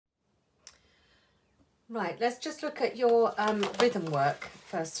Right, let's just look at your rhythm work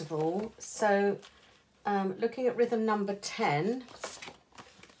first of all. So looking at rhythm number 10.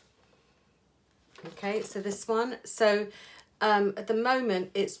 Okay, so this one. So at the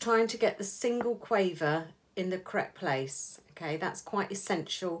moment it's trying to get the single quaver in the correct place. Okay, that's quite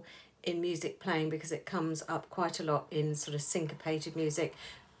essential in music playing because it comes up quite a lot in sort of syncopated music,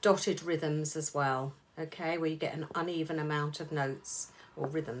 dotted rhythms as well. Okay, where you get an uneven amount of notes or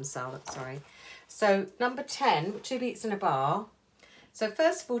rhythms, sorry. So number 10, 2 beats in a bar. So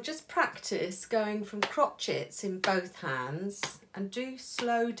first of all, just practice going from crotchets in both hands and do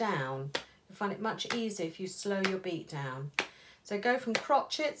slow down. You'll find it much easier if you slow your beat down. So go from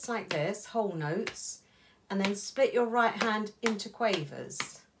crotchets like this, whole notes, and then split your right hand into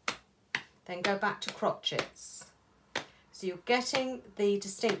quavers. Then go back to crotchets. So you're getting the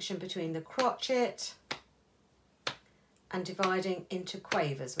distinction between the crotchet and dividing into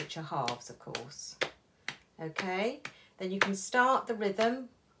quavers, which are halves, of course. Okay, then you can start the rhythm.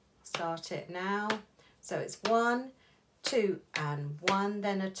 Start it now. So it's 1, 2 and 1,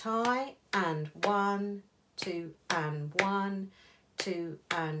 then a tie, and 1, 2 and 1, 2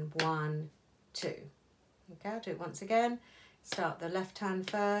 and 1, 2. Okay, I'll do it once again. Start the left hand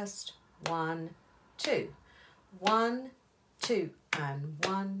first. 1, 2, 1, 2 and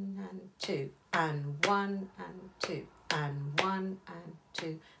 1 and 2 and 1 and 2 and 1 and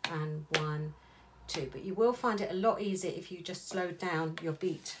 2 and 1, 2. But you will find it a lot easier if you just slow down your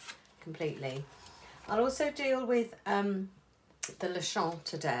beat completely. I'll also deal with the Le Chant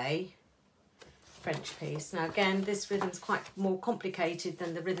today, French piece. Now again, this rhythm's quite more complicated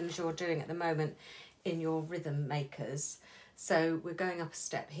than the rhythms you're doing at the moment in your rhythm makers. So we're going up a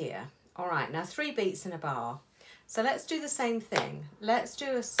step here. All right, now 3 beats in a bar. So let's do the same thing. Let's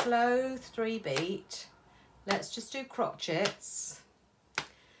do a slow 3 beat. Let's just do crotchets,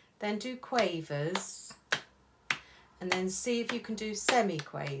 then do quavers, and then see if you can do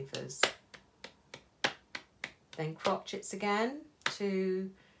semi-quavers. Then crotchets again, 2,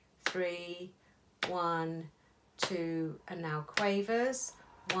 3, 1, 2, and now quavers,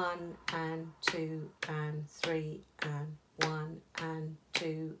 1 and 2 and 3 and 1 and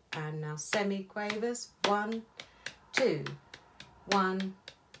 2, and now semi-quavers, 1, 2, 1,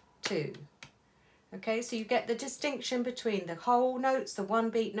 2. Okay, so you get the distinction between the whole notes, the 1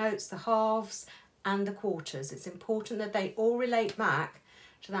 beat notes, the halves and the quarters. It's important that they all relate back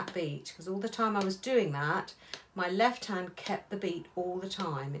to that beat, because all the time I was doing that, my left hand kept the beat all the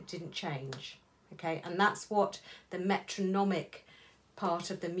time. It didn't change. Okay, and that's what the metronomic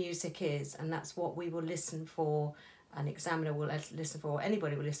part of the music is, and that's what we will listen for, an examiner will listen for,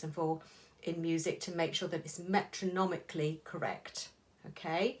 anybody will listen for in music, to make sure that it's metronomically correct.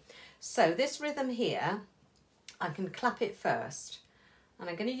 Okay, so this rhythm here, I can clap it first, and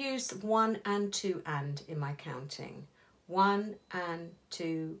I'm going to use 1 and 2 and in my counting. 1 and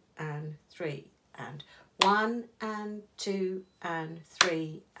 2 and 3 and 1 and 2 and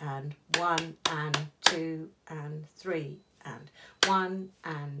 3 and 1 and 2 and 3 and 1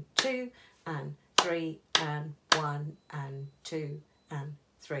 and 2 and 3 and 1 and 2 and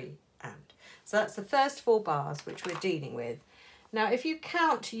 3 and. So that's the first 4 bars which we're dealing with. Now if you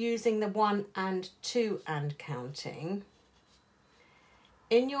count using the 1 and 2 and counting,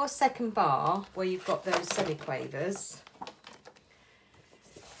 in your second bar where you've got those semiquavers,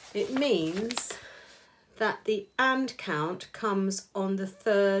 it means that the and count comes on the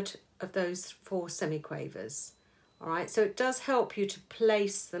third of those 4 semiquavers. All right, so it does help you to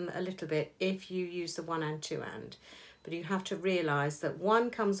place them a little bit if you use the 1 and 2 and, but you have to realise that 1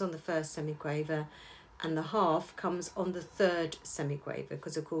 comes on the first semiquaver and the half comes on the third semiquaver,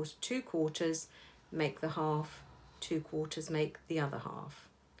 because of course 2 quarters make the half, 2 quarters make the other half.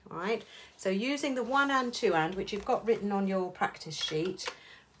 All right, so using the 1 and 2 and, which you've got written on your practice sheet,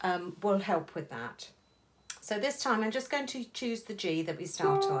 will help with that. So this time I'm just going to choose the G that we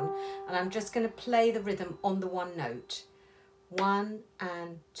start on, and I'm just going to play the rhythm on the 1 note. 1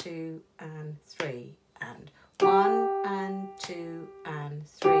 and 2 and 3 and 1 and 2 and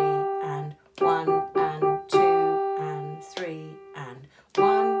 3 and 1 and 2 and 3 and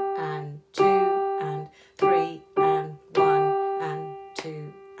 1 and 2 and 3 and 1 and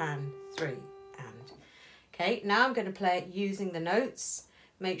 2 and 3 and. Okay, now I'm going to play it using the notes.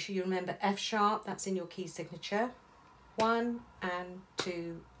 Make sure you remember F sharp, that's in your key signature. 1 and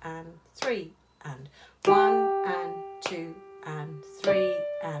 2 and 3 and 1 and 2 and 3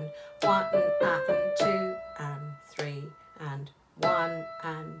 and 1 and 2 and 3 and 1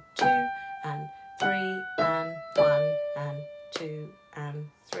 and 2 and 3 and 1 and 2 and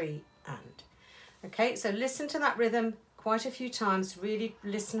 3 and. Okay, so listen to that rhythm quite a few times, really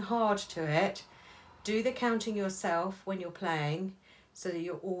listen hard to it, Do the counting yourself when you're playing, so that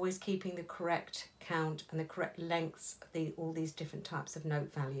you're always keeping the correct count and the correct lengths of all these different types of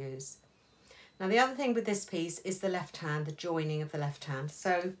note values. Now the other thing with this piece is the left hand, the joining of the left hand.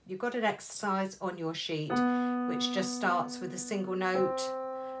 So you've got an exercise on your sheet which just starts with a single note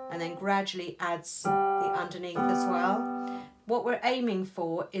and then gradually adds the underneath as well. What we're aiming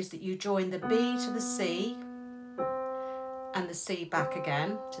for is that you join the B to the C and the C back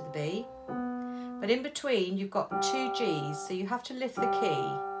again to the B. But in between you've got 2 G's, so you have to lift the key,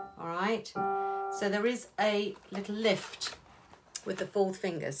 all right? So there is a little lift with the 4th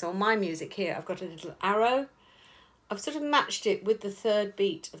finger. So on my music here, I've got a little arrow. I've sort of matched it with the 3rd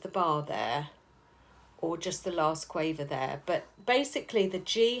beat of the bar there, or just the last quaver there. But basically the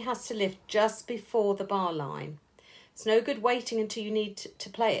G has to lift just before the bar line. It's no good waiting until you need to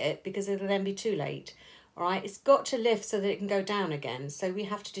play it, because it'll then be too late. All right, it's got to lift so that it can go down again. So we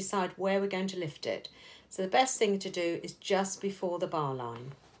have to decide where we're going to lift it. So the best thing to do is just before the bar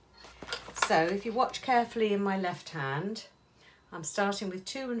line. So if you watch carefully in my left hand, I'm starting with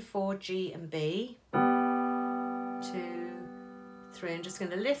 2 and 4, G and B. 2, 3, I'm just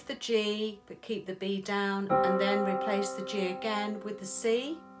going to lift the G but keep the B down, and then replace the G again with the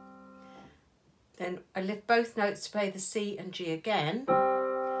C. Then I lift both notes to play the C and G again.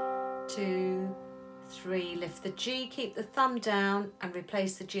 2, 3, lift the G, keep the thumb down and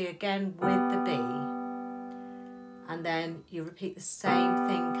replace the G again with the B. And then you repeat the same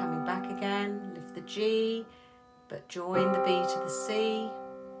thing coming back again, lift the G but join the B to the C,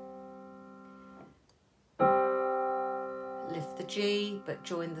 lift the G but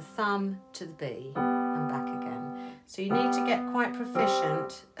join the thumb to the B and back again. So you need to get quite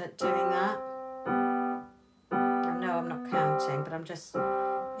proficient at doing that. I know I'm not counting, but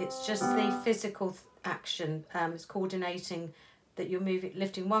it's just the physical action. It's coordinating that you're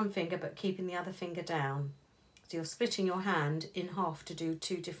lifting one finger but keeping the other finger down. So you're splitting your hand in half to do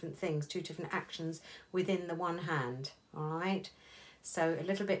 2 different things, 2 different actions within the one hand, all right? So a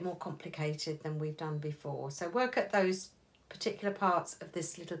little bit more complicated than we've done before. So work at those particular parts of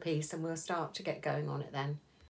this little piece and we'll start to get going on it then.